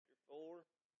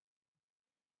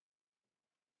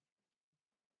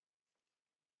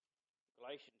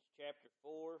Galatians chapter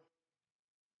 4.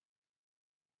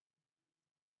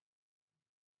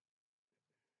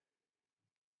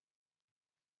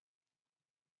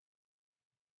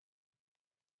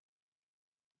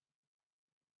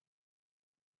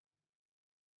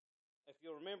 If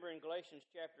you'll remember in Galatians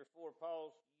chapter 4,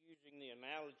 Paul's using the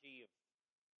analogy of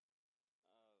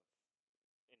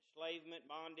enslavement,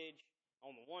 bondage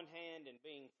on the one hand, and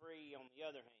being free on the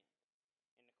other hand.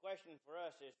 And the question for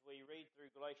us as we read through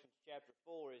Galatians chapter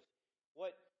 4 is,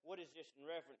 what is this in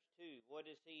reference to? What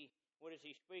is he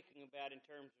speaking about in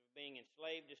terms of being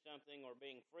enslaved to something or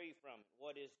being free from it?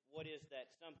 What is that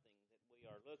something that we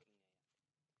are looking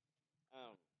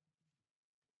at?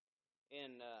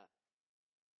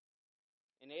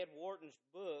 In Ed Wharton's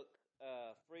book,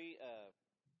 Freed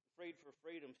for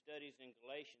Freedom Studies in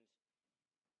Galatians,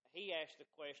 he asked the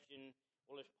question,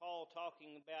 well, is Paul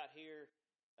talking about here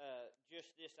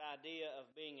just this idea of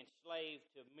being enslaved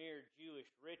to mere Jewish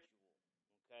ritual,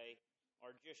 okay?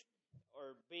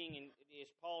 Is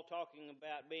Paul talking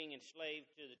about being enslaved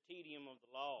to the tedium of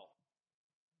the law?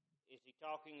 Is he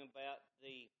talking about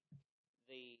the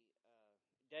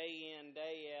day in,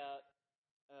 day out,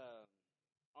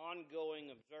 ongoing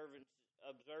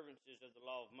observances of the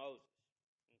law of Moses,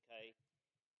 okay?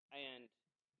 And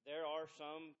there are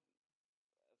some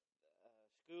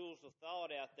schools of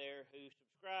thought out there who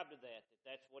subscribe to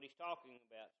that's what he's talking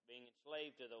about, being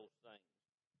enslaved to those things.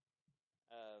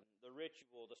 The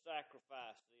ritual, the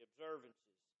sacrifice, the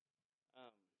observances.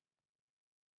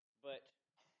 But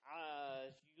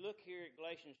as you look here at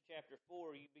Galatians chapter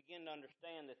 4, you begin to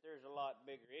understand that there's a lot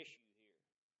bigger issue here,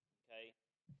 okay?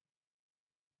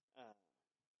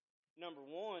 Number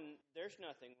one, there's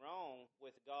nothing wrong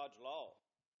with God's law.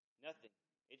 Nothing.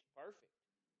 It's perfect.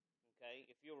 Okay?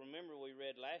 If you'll remember, we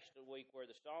read last week where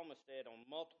the psalmist said on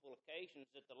multiple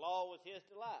occasions that the law was his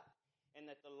delight and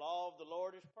that the law of the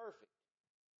Lord is perfect.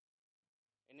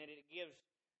 And that it gives,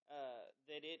 the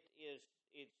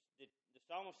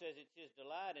psalmist says it's his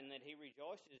delight and that he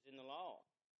rejoices in the law.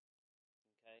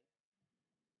 Okay?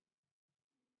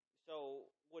 So,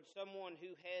 would someone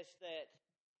who has that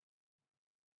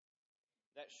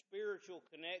spiritual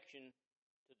connection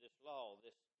to this law,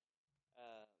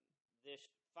 this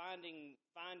finding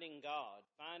God,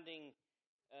 finding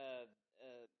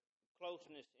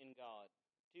closeness in God,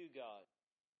 to God,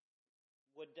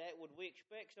 would we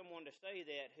expect someone to say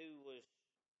that who was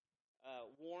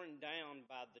worn down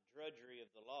by the drudgery of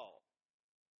the law?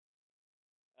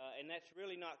 And that's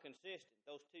really not consistent.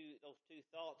 Those two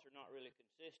thoughts are not really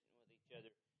consistent with each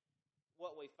other.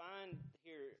 What we find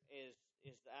here is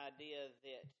the idea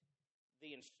that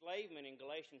the enslavement in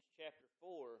Galatians chapter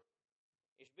 4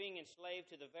 is being enslaved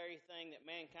to the very thing that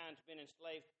mankind's been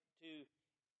enslaved to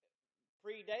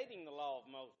predating the law of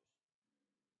Moses.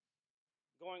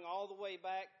 Going all the way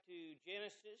back to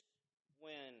Genesis,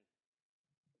 when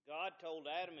God told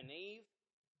Adam and Eve,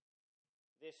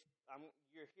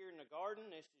 you're here in the garden,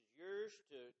 this is yours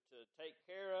to take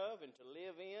care of and to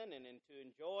live in and to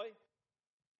enjoy.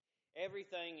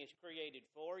 Everything is created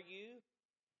for you.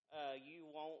 You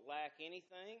won't lack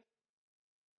anything.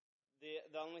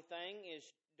 The only thing is,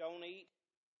 don't eat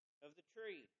of the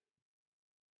tree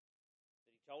that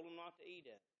he told them not to eat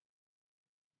of.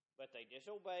 But they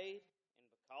disobeyed,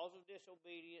 and because of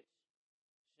disobedience,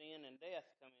 sin and death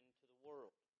come into the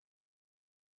world.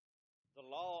 The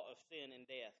law of sin and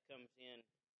death comes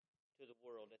into the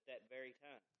world at that very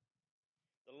time.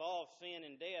 The law of sin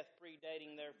and death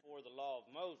predating, therefore, the law of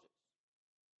Moses.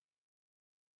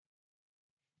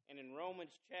 And in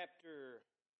Romans chapter,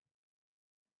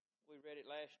 we read it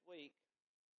last week,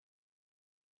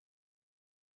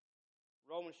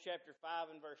 Romans chapter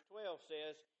 5 and verse 12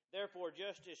 says, therefore,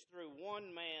 just as through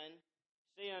one man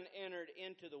sin entered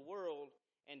into the world,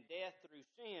 and death through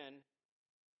sin,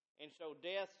 and so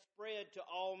death spread to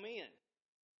all men.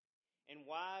 And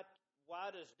why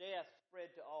does death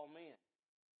spread to all men?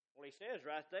 Well, he says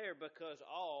right there, because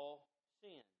all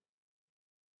sin.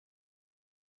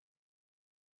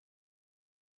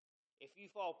 If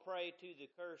you fall prey to the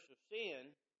curse of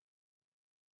sin,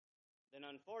 then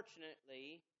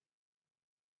unfortunately,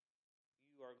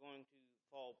 you are going to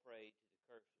fall prey to the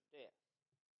curse of death,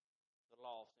 the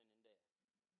law of sin and death.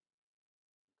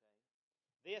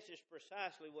 Okay? This is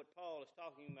precisely what Paul is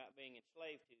talking about being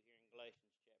enslaved to here in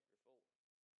Galatians chapter 4. Okay?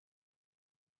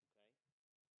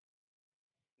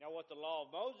 Now, what the law of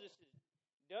Moses has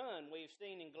done, we've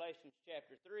seen in Galatians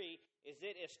chapter 3, is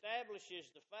it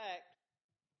establishes the fact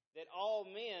that all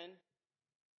men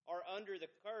are under the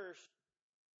curse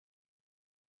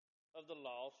of the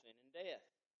law of sin and death.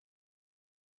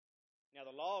 Now,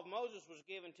 the law of Moses was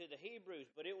given to the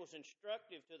Hebrews, but it was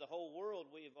instructive to the whole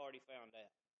world, we have already found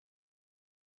out.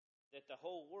 That the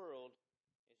whole world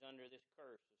is under this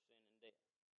curse of sin and death.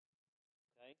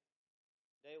 Okay?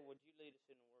 Dale, would you lead us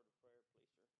in a word of prayer,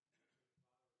 please, sir?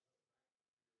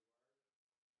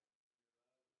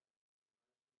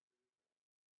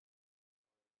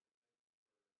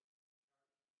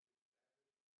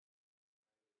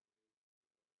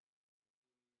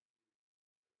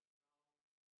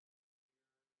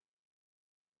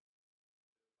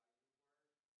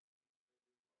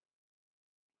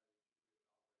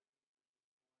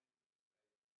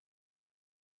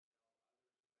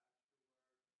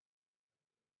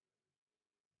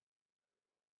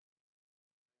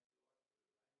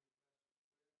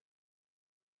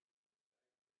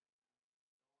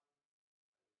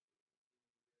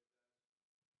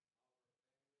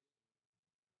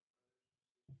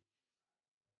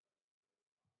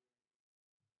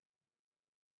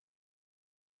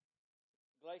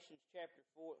 Galatians chapter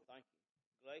 4, thank you.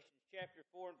 Galatians chapter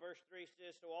 4 and verse 3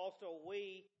 says, so also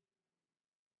we,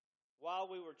 while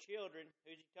we were children,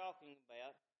 who's he talking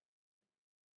about?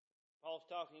 Paul's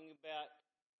talking about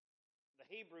the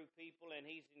Hebrew people, and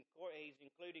he's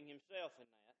including himself in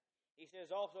that. He says,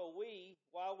 also we,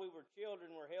 while we were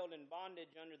children, were held in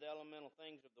bondage under the elemental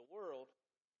things of the world.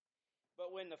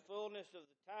 But when the fullness of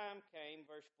the time came,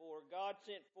 verse 4, God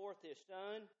sent forth his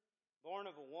Son, born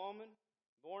of a woman,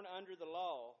 born under the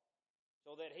law,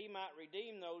 so that he might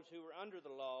redeem those who were under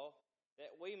the law, that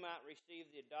we might receive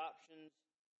the adoptions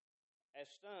as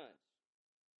sons.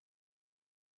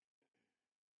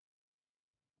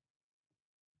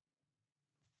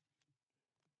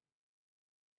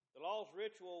 The law's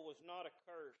ritual was not a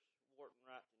curse, Wharton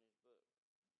writes in his book,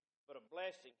 but a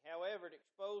blessing. However, it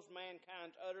exposed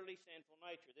mankind's utterly sinful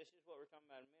nature. This is what we were talking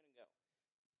about a minute ago.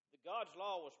 God's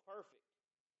law was perfect,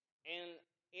 and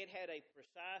it had a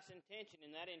precise intention,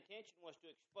 and that intention was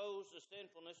to expose the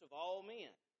sinfulness of all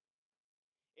men.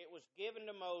 It was given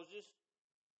to Moses,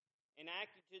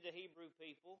 enacted to the Hebrew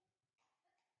people,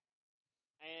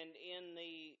 and in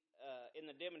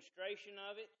the demonstration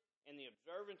of it, in the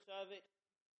observance of it,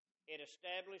 it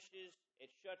establishes,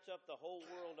 it shuts up the whole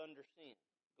world under sin.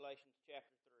 Galatians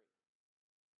chapter 3.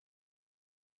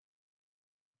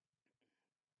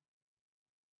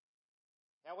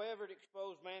 However, it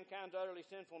exposed mankind's utterly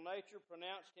sinful nature,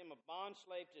 pronounced him a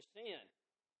bondslave to sin.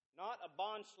 Not a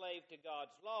bondslave to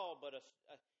God's law, but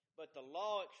the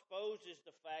law exposes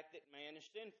the fact that man is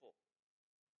sinful.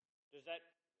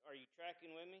 Are you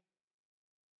tracking with me?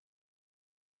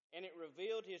 And it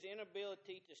revealed his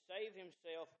inability to save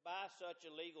himself by such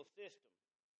a legal system.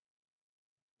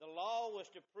 The law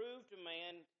was to prove to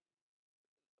man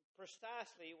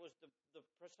precisely, it was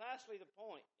precisely the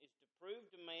point, is to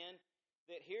prove to man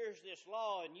that here's this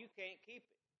law and you can't keep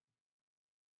it.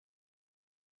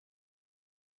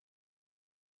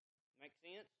 Make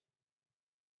sense?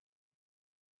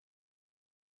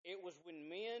 It was when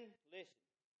men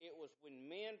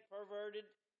perverted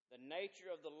the nature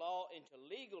of the law into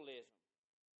legalism.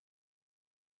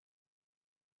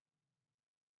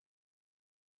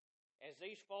 As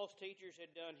these false teachers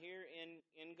had done here in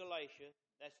Galatia,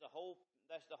 that's the whole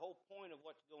point of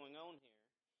what's going on here.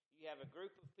 You have a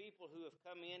group of people who have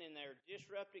come in and they're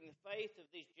disrupting the faith of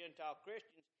these Gentile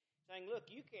Christians, saying,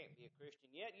 look, you can't be a Christian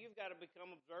yet. You've got to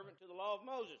become observant to the law of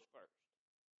Moses first.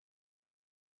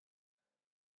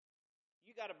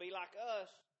 You got to be like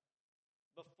us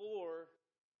before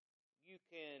you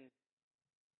can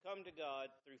come to God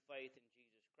through faith in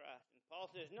Jesus Christ. And Paul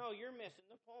says, no, you're missing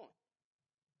the point.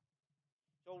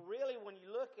 So really, when you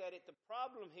look at it, the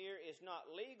problem here is not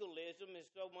legalism as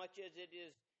so much as it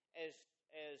is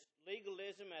as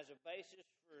legalism as a basis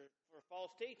for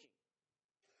false teaching.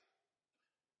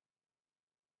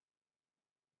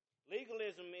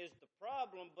 Legalism is the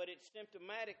problem, but it's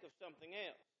symptomatic of something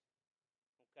else.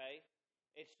 Okay?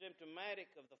 It's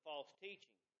symptomatic of the false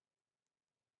teaching.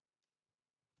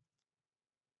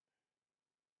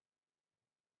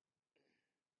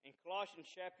 In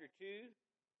Colossians chapter 2,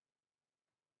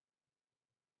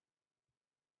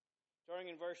 starting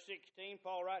in verse 16,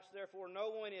 Paul writes, therefore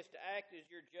no one is to act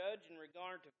as your judge in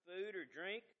regard to food or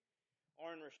drink,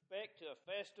 or in respect to a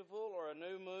festival or a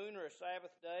new moon or a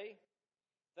Sabbath day,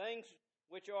 things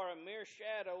which are a mere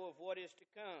shadow of what is to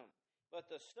come, but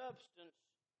the substance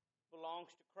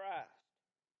belongs to Christ.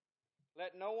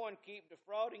 Let no one keep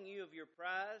defrauding you of your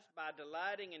prize by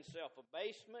delighting in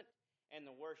self-abasement and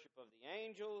the worship of the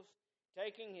angels,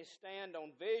 taking his stand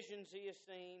on visions he has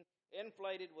seen,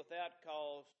 inflated without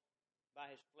cause by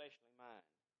his fleshly mind,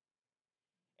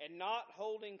 and not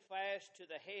holding fast to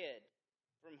the head,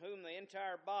 from whom the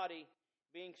entire body,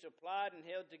 being supplied and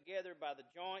held together by the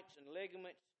joints and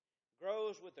ligaments,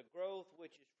 grows with a growth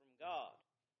which is from God.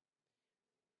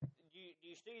 Do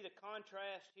you see the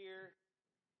contrast here?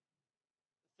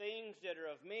 Things that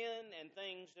are of men and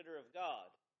things that are of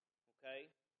God. Okay?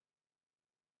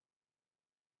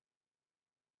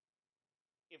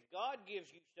 If God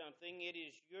gives you something, it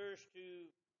is yours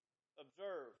to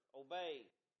observe, obey,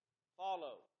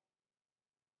 follow.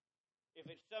 If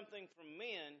it's something from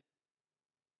men,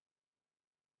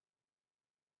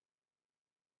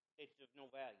 it's of no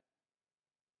value.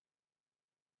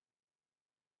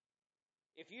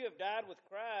 If you have died with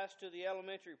Christ to the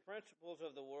elementary principles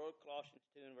of the world, Colossians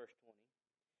 2 and verse 20,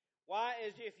 why,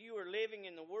 as if you were living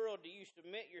in the world, do you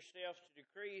submit yourselves to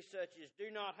decrees such as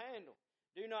do not handle,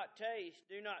 do not taste,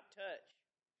 do not touch,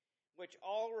 which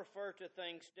all refer to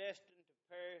things destined to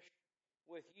perish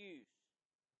with use,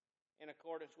 in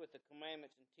accordance with the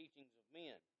commandments and teachings of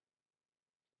men?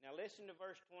 Now listen to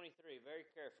verse 23 very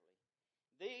carefully.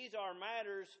 These are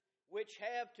matters which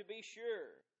have, to be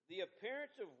sure, the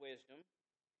appearance of wisdom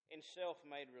in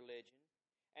self-made religion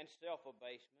and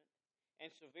self-abasement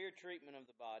and severe treatment of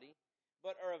the body,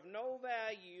 but are of no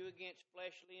value against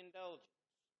fleshly indulgence.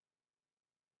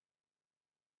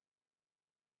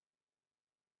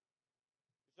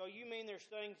 So you mean there's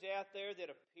things out there that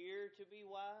appear to be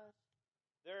wise?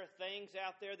 There are things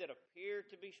out there that appear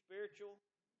to be spiritual?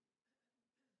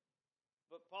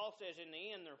 But Paul says in the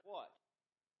end they're what?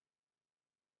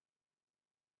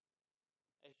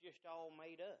 It's just all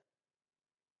made up.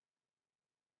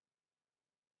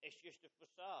 It's just a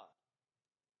facade.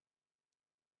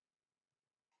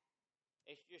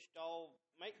 It's just all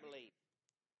make-believe.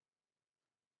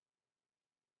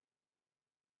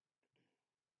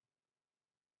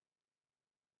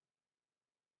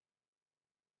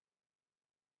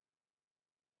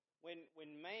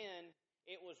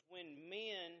 It was when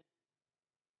men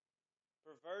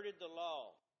perverted the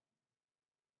law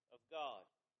of God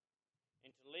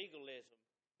into legalism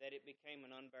that it became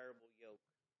an unbearable yoke.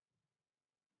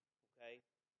 Okay?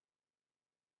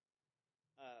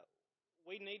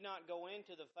 We need not go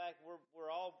into the fact we're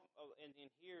all in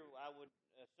here, I would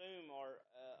assume or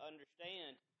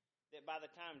understand that by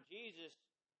the time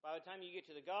you get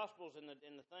to the Gospels and the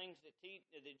things that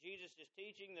Jesus is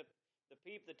teaching, the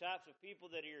types of people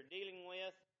that you're dealing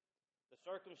with, the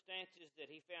circumstances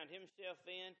that he found himself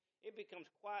in, it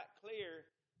becomes quite clear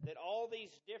that all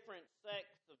these different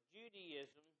sects of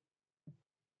Judaism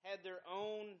had their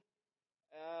own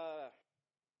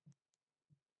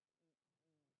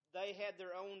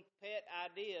pet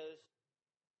ideas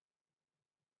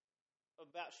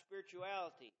about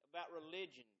spirituality, about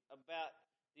religion, about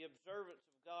the observance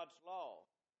of God's law.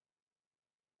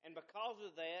 And because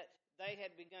of that, they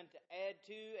had begun to add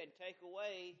to and take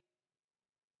away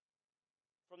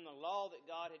from the law that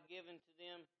God had given to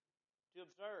them to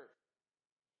observe.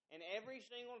 And every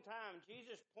single time,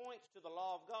 Jesus points to the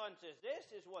law of God and says,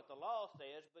 this is what the law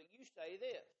says, but you say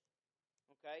this.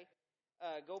 Okay?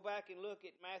 Go back and look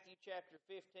at Matthew chapter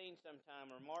 15 sometime,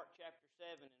 or Mark chapter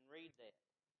 7, and read that.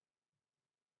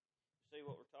 See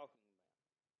what we're talking about.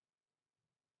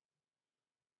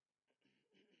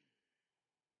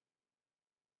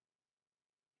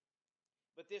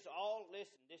 But this all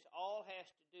has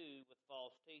to do with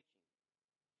false teaching.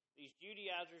 These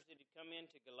Judaizers that had come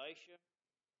into Galatia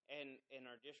and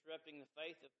are disrupting the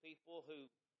faith of people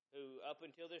who up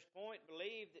until this point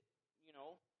believed that,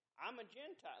 I'm a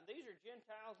Gentile. These are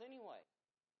Gentiles anyway.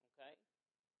 Okay?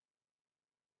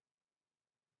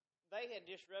 They had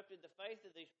disrupted the faith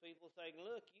of these people, saying,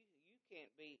 look, you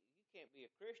can't be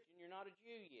a Christian, you're not a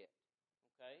Jew yet.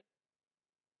 Okay?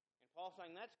 And Paul's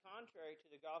saying that's contrary to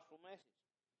the gospel message.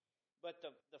 But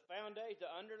the foundation, the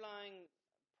underlying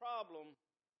problem,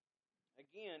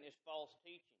 again, is false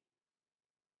teaching.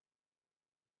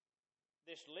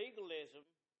 This legalism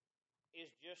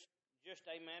is just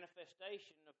a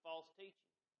manifestation of false teaching.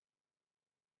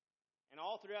 And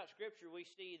all throughout Scripture we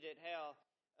see that how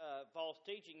false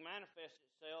teaching manifests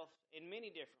itself in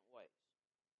many different ways.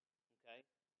 Okay?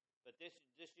 But this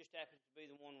just happens to be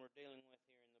the one we're dealing with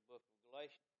here in the book of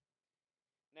Galatians.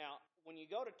 Now, when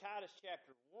you go to Titus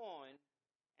chapter 1,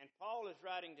 and Paul is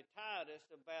writing to Titus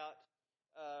about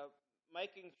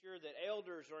making sure that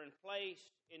elders are in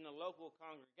place in the local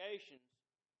congregations,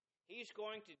 he's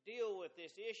going to deal with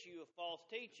this issue of false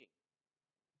teaching.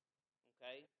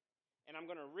 Okay? And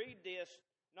I'm going to read this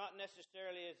not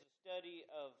necessarily as a study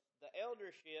of the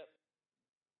eldership,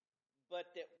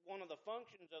 but that one of the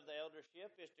functions of the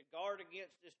eldership is to guard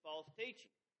against this false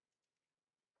teaching.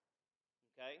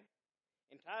 Okay?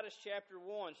 In Titus chapter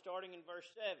 1, starting in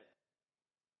verse 7.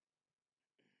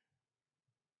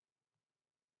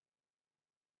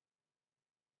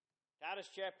 Titus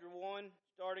chapter 1,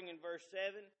 starting in verse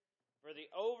 7, for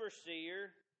the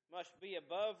overseer must be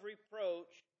above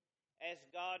reproach as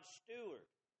God's steward,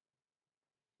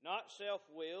 not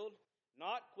self-willed,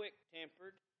 not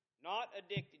quick-tempered, not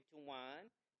addicted to wine,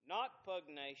 not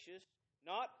pugnacious,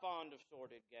 not fond of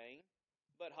sordid gain,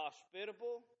 but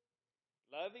hospitable,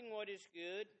 loving what is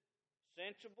good,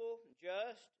 sensible,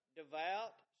 just,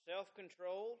 devout,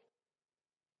 self-controlled,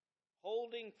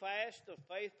 holding fast the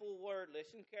faithful word,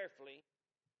 listen carefully,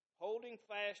 holding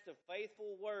fast the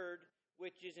faithful word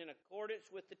which is in accordance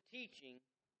with the teaching,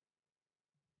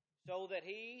 so that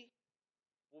he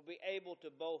will be able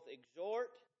to both exhort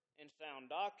in sound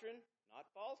doctrine, not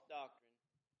false doctrine,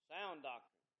 sound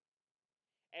doctrine,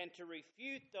 and to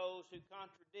refute those who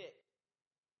contradict.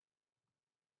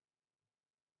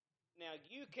 Now,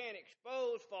 you can't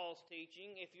expose false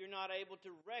teaching if you're not able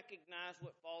to recognize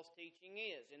what false teaching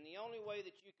is. And the only way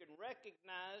that you can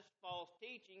recognize false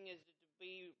teaching is to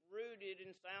be rooted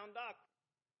in sound doctrine.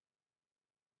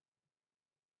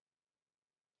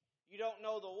 You don't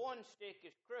know the one stick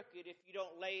is crooked if you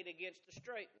don't lay it against the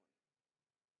straight one.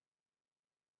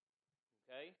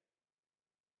 Okay?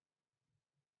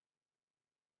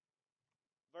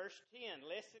 Verse 10,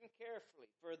 listen carefully.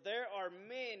 For there are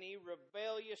many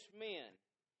rebellious men,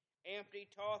 empty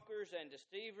talkers and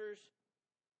deceivers,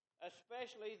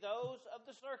 especially those of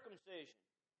the circumcision.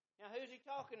 Now, who's he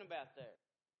talking about there?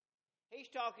 He's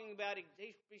talking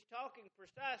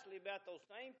precisely about those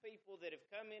same people that have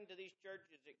come into these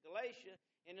churches at Galatia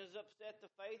and has upset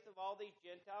the faith of all these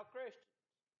Gentile Christians.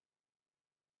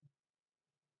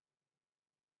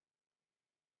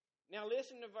 Now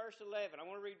listen to verse 11. I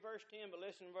want to read verse 10, but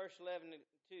listen to verse 11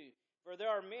 too. For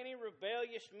there are many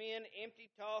rebellious men,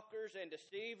 empty talkers and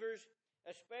deceivers,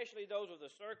 especially those of the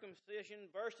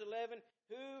circumcision. Verse 11,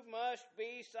 who must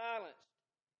be silenced.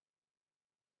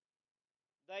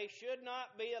 They should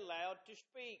not be allowed to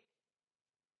speak.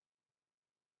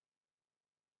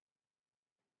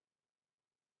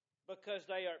 Because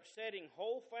they are upsetting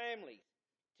whole families,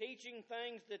 teaching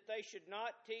things that they should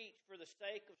not teach for the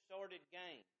sake of sordid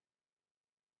gain.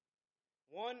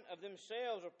 One of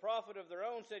themselves, a prophet of their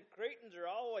own, said, Cretans are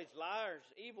always liars,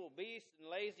 evil beasts, and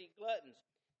lazy gluttons.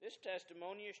 This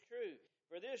testimony is true.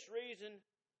 For this reason,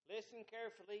 listen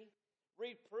carefully,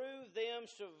 reprove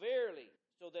them severely,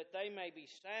 so that they may be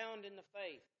sound in the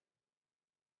faith,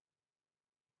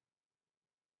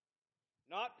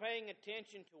 not paying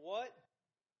attention to what?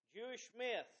 Jewish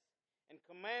myths and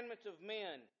commandments of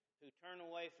men who turn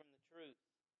away from the truth.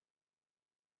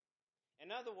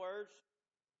 In other words,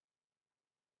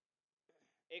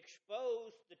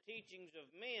 expose the teachings of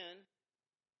men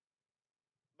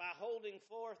by holding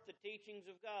forth the teachings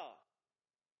of God.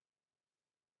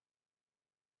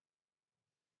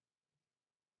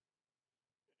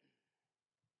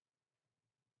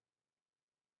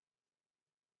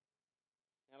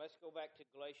 Now let's go back to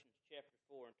Galatians chapter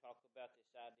 4 and talk about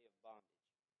this idea of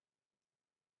bondage.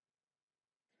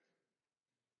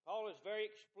 Paul is very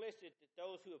explicit that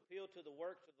those who appeal to the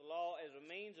works of the law as a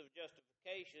means of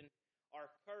justification are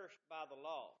cursed by the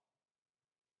law.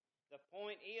 The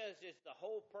point is the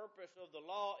whole purpose of the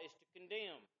law is to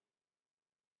condemn.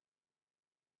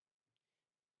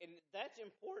 And that's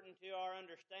important to our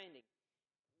understanding.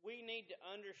 We need to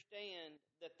understand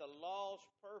that the law's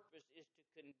purpose is to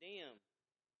condemn.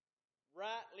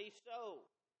 Rightly so.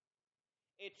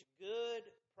 It's good,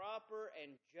 proper,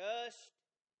 and just.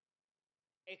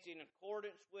 It's in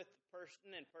accordance with the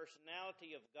person and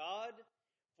personality of God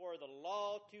for the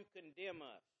law to condemn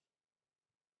us.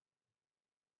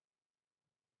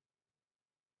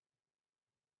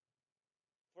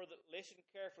 Listen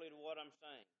carefully to what I'm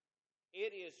saying.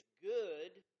 It is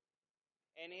good,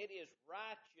 and it is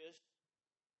righteous,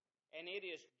 and it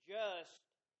is just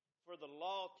for the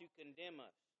law to condemn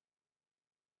us.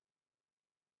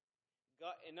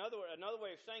 God, another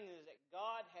way of saying it is that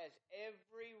God has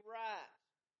every right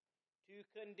to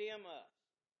condemn us.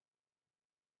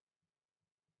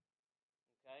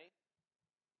 Okay?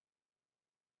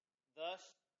 Thus,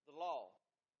 the law.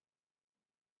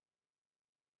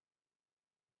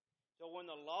 So when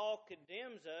the law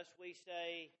condemns us, we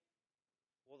say,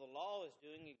 well, the law is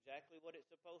doing exactly what it's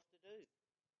supposed to do.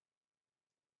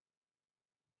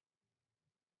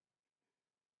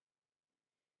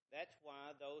 That's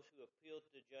why those who appeal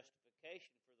to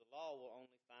justification for the law will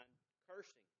only find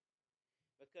cursing.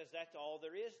 Because that's all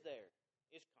there is there,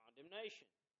 is condemnation.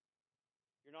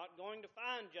 You're not going to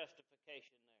find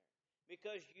justification there,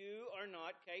 because you are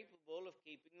not capable of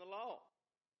keeping the law.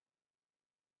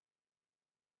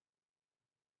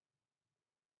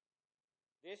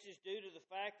 This is due to the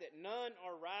fact that none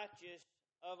are righteous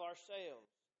of ourselves.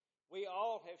 We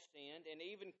all have sinned, and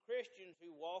even Christians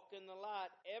who walk in the light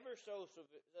ever so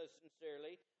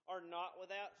sincerely are not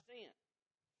without sin.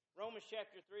 Romans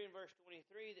chapter 3 and verse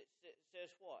 23 that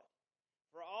says what?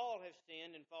 For all have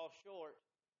sinned and fall short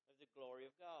of the glory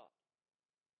of God.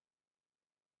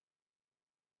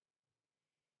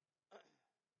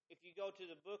 If you go to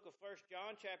the book of 1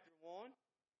 John chapter 1,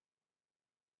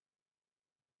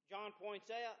 John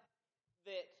points out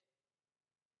that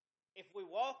if we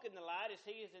walk in the light as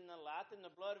He is in the light, then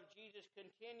the blood of Jesus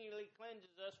continually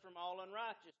cleanses us from all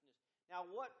unrighteousness. Now,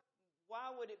 why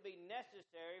would it be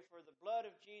necessary for the blood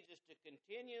of Jesus to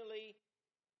continually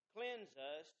cleanse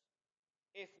us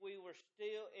if we were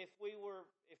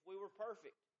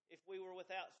perfect, if we were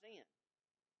without sin?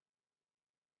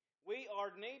 We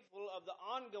are needful of the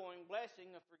ongoing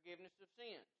blessing of forgiveness of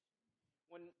sins.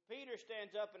 When Peter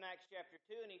stands up in Acts chapter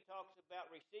 2 and he talks about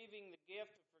receiving the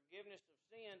gift of forgiveness of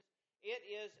sins,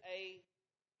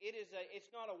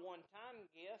 it's not a one-time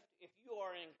gift. If you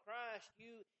are in Christ,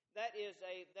 that is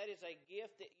a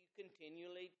gift that you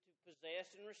continually to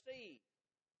possess and receive.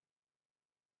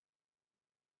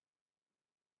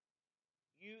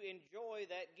 You enjoy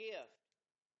that gift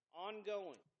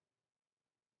ongoing.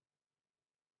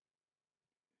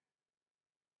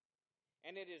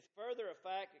 And it is further a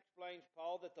fact, explains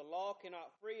Paul, that the law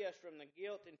cannot free us from the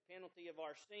guilt and penalty of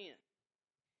our sin.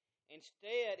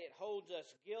 Instead, it holds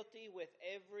us guilty with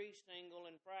every single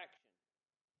infraction.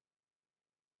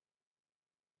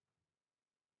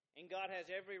 And God has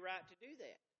every right to do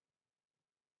that.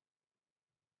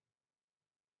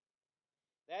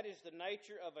 That is the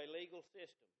nature of a legal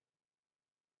system.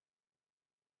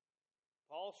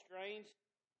 Paul strains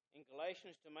in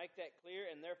Galatians to make that clear,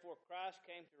 and therefore Christ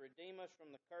came to redeem us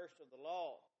from the curse of the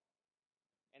law.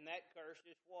 And that curse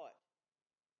is what?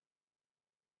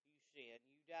 You sin,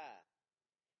 you die.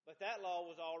 But that law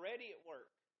was already at work.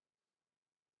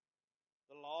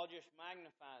 The law just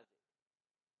magnifies it and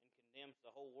condemns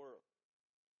the whole world.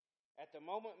 At the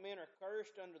moment men are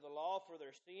cursed under the law for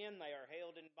their sin, they are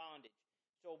held in bondage.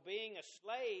 So being a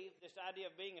slave, this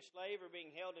idea of being a slave or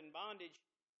being held in bondage,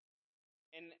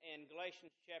 in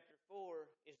Galatians chapter 4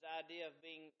 is the idea of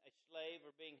being a slave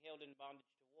or being held in bondage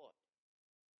to what?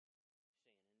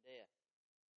 Sin and death.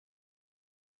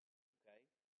 Okay?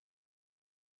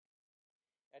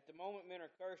 At the moment men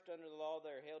are cursed under the law,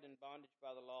 they are held in bondage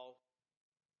by the law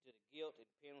to the guilt and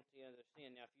penalty of their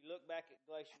sin. Now if you look back at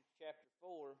Galatians chapter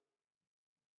 4,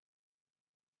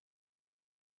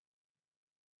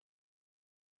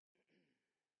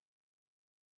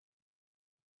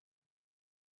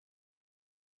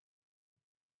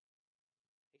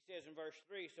 he says in verse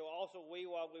 3, so also we,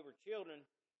 while we were children,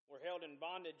 were held in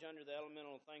bondage under the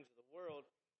elemental things of the world.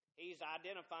 He's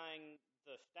identifying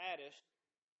the status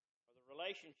or the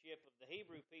relationship of the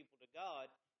Hebrew people to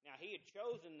God. Now, he had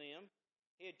chosen them.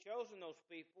 He had chosen those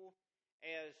people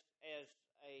as a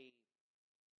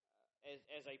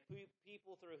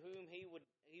people through whom he would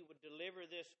deliver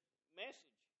this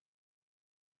message.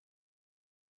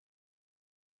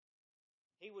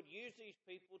 He would use these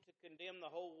people to condemn the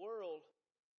whole world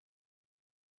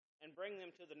and bring them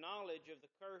to the knowledge of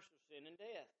the curse of sin and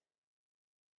death.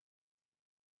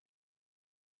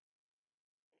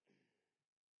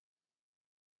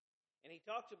 And he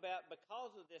talks about,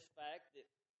 because of this fact, that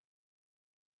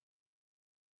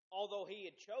although he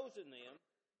had chosen them,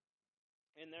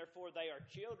 and therefore they are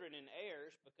children and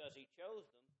heirs because he chose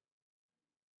them,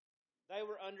 they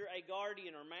were under a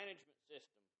guardian or management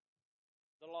system,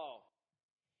 the law.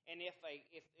 And if a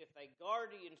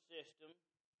guardian system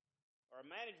or a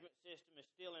management system is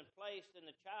still in place, then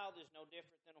the child is no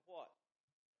different than a what?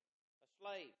 A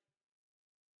slave.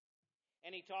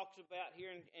 And he talks about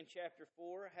here in chapter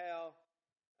 4 how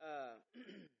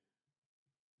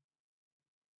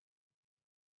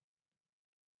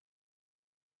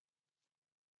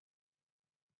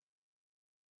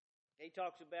he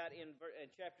talks about in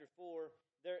chapter 4,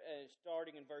 there,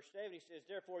 starting in verse 7, he says,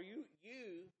 therefore you,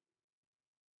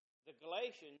 the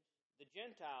Galatians, the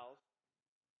Gentiles,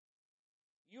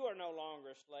 you are no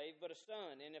longer a slave, but a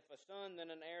son. And if a son,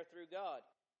 then an heir through God.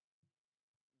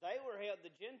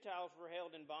 The Gentiles were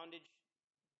held in bondage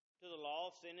to the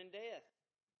law of sin and death.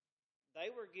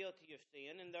 They were guilty of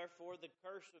sin, and therefore the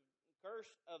curse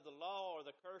of the law or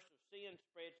the curse of sin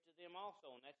spreads to them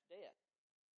also, and that's death.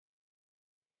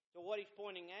 So what he's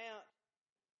pointing out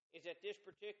is at that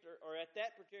particular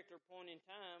point in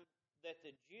time that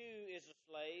the Jew is a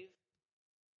slave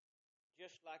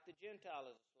just like the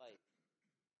Gentile is a slave.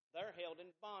 They're held in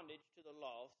bondage to the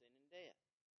law of sin and death.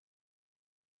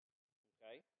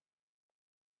 Okay?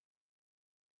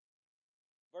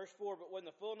 Verse 4, but when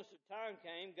the fullness of time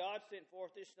came, God sent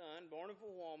forth His Son, born of a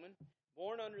woman,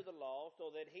 born under the law, so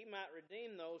that He might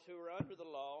redeem those who were under the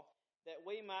law, that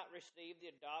we might receive the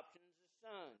adoptions as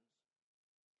sons.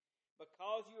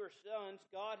 Because you are sons,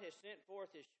 God has sent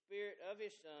forth His Spirit of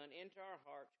His Son into our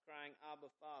hearts, crying, Abba,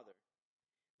 Father.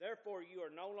 Therefore you are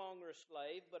no longer a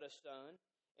slave, but a son,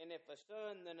 and if a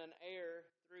son, then an heir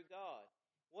through God.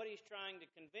 What He's trying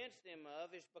to convince them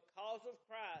of is because of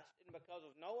Christ and because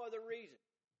of no other reason.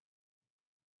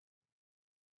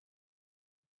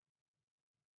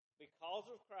 Because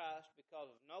of Christ, because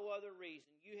of no other reason,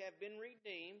 you have been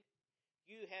redeemed,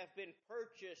 you have been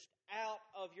purchased out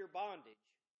of your bondage,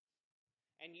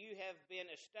 and you have been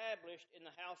established in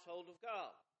the household of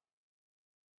God.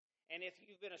 And if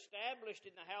you've been established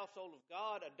in the household of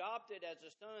God, adopted as a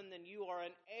son, then you are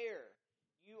an heir.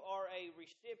 You are a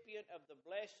recipient of the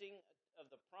blessing of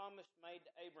the promise made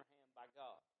to Abraham by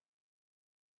God.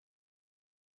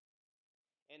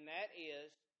 And that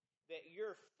is that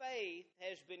your faith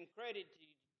has been credited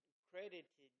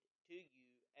to you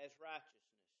as righteousness.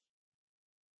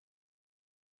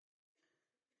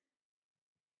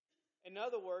 In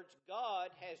other words,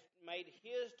 God has made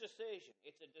His decision.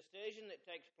 It's a decision that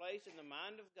takes place in the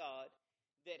mind of God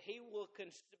that He will,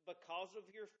 because of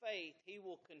your faith, He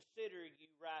will consider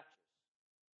you righteous.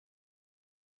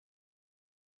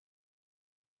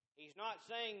 He's not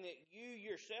saying that you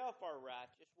yourself are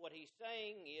righteous. What He's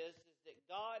saying is that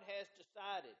God has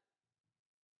decided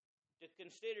to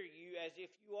consider you as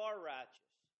if you are righteous.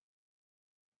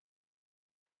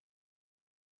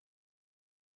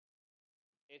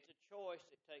 It's a choice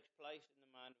that takes place in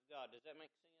the mind of God. Does that make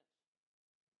sense?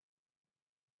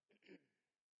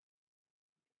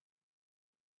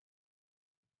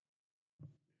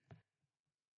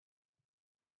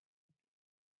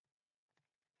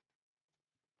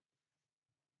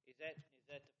 Is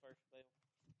that the first bell?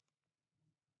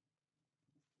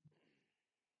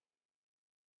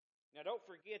 Now, don't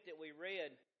forget that we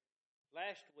read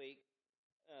last week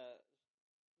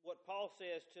what Paul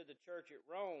says to the church at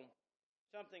Rome,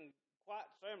 something quite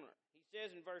similar. He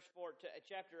says in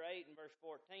chapter 8 and verse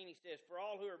 14, he says, for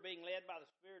all who are being led by the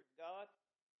Spirit of God,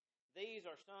 these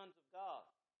are sons of God.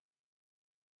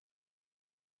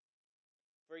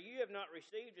 For you have not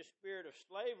received a spirit of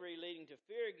slavery leading to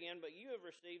fear again, but you have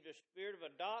received a spirit of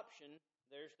adoption.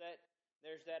 There's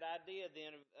that idea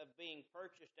then of being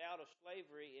purchased out of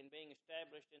slavery and being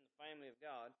established in the family of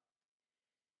God.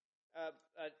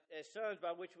 As sons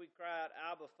by which we cry out,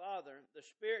 Abba, Father. The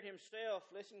Spirit Himself,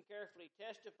 listen carefully,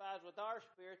 testifies with our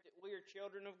spirit that we are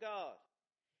children of God.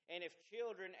 And if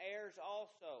children, heirs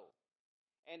also.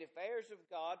 And if heirs of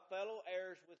God, fellow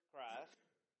heirs with Christ,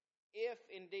 if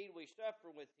indeed we suffer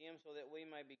with Him, so that we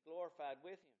may be glorified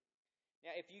with Him.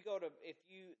 Now,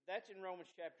 that's in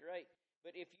Romans chapter 8.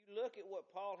 But if you look at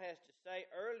what Paul has to say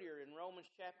earlier in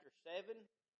Romans chapter 7,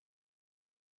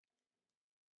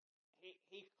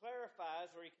 he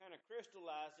clarifies, or he kind of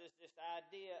crystallizes this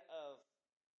idea of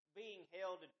being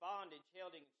held in bondage,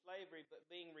 held in slavery, but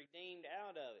being redeemed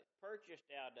out of it, purchased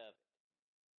out of it.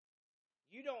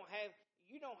 You don't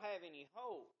have any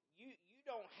hope. You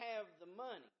don't have the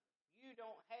money. You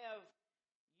don't have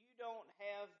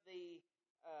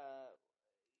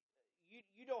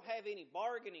any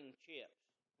bargaining chips.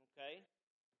 Okay.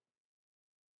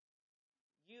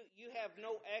 You have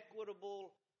no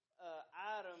equitable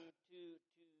item to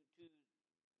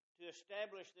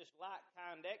establish this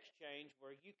like-kind exchange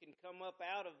where you can come up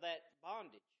out of that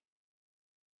bondage.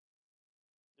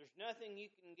 There's nothing you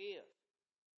can give.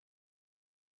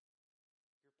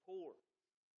 You're poor.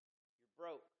 You're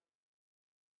broke.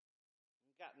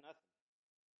 You've got nothing.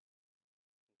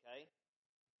 Okay?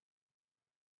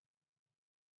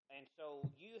 And so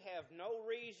you have no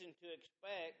reason to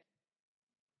expect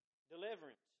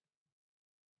deliverance.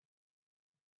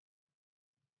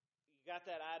 You got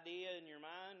that idea in your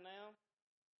mind now?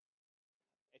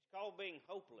 It's called being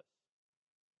hopeless.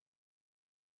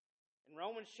 In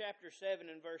Romans chapter 7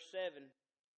 and verse 7,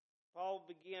 Paul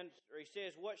begins, or he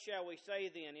says, what shall we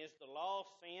say then? Is the law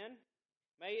sin?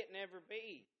 May it never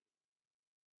be.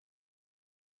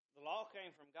 The law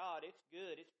came from God. It's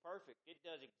good. It's perfect. It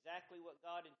does exactly what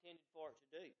God intended for it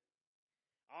to do.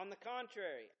 On the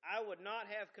contrary, I would not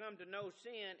have come to know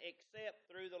sin except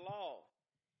through the law.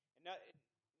 And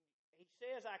he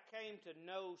says, I came to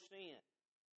know sin.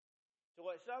 So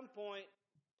at some point,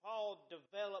 Paul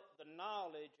developed the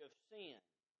knowledge of sin.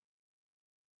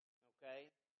 Okay?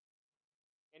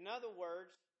 In other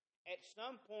words, at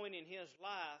some point in his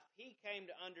life, he came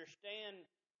to understand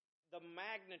the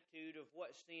magnitude of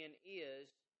what sin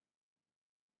is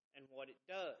and what it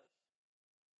does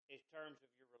in terms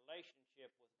of your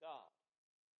relationship with God.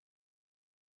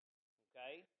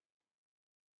 Okay?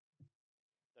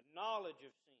 The knowledge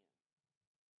of sin.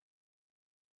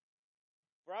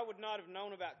 For I would not have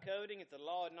known about coveting if the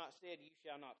law had not said, you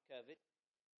shall not covet.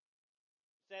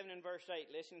 7 and verse 8,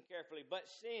 listen carefully. But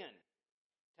sin,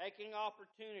 taking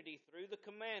opportunity through the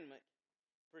commandment,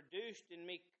 produced in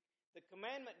me. The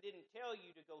commandment didn't tell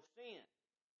you to go sin.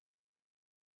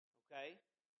 Okay?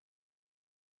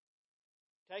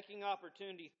 Taking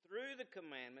opportunity through the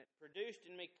commandment, produced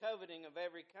in me coveting of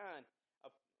every kind.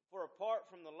 For apart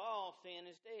from the law, sin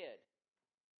is dead.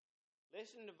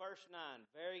 Listen to verse 9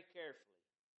 very carefully.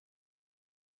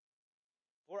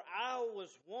 For I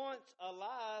was once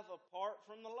alive apart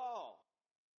from the law.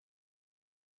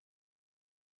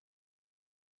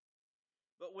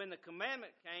 But when the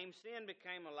commandment came, sin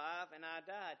became alive and I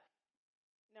died.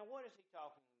 Now what is he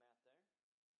talking about there?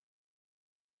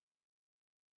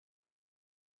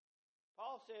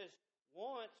 Paul says,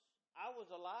 once I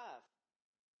was alive.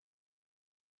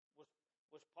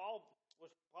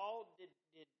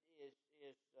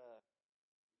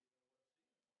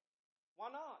 Why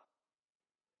not?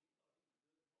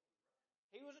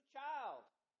 He was a child.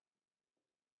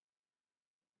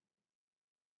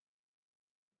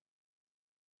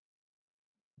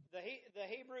 The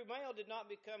Hebrew male did not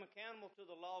become accountable to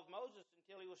the law of Moses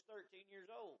until he was 13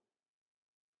 years old.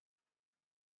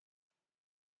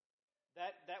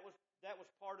 That was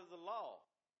part of the law.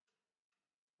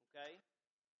 Okay?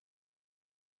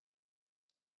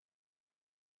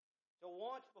 So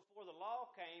once before the law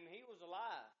came, he was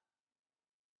alive.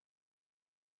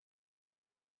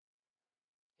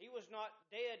 He was not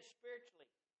dead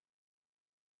spiritually.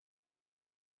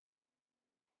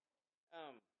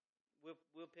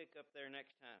 We'll pick up there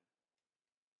next time.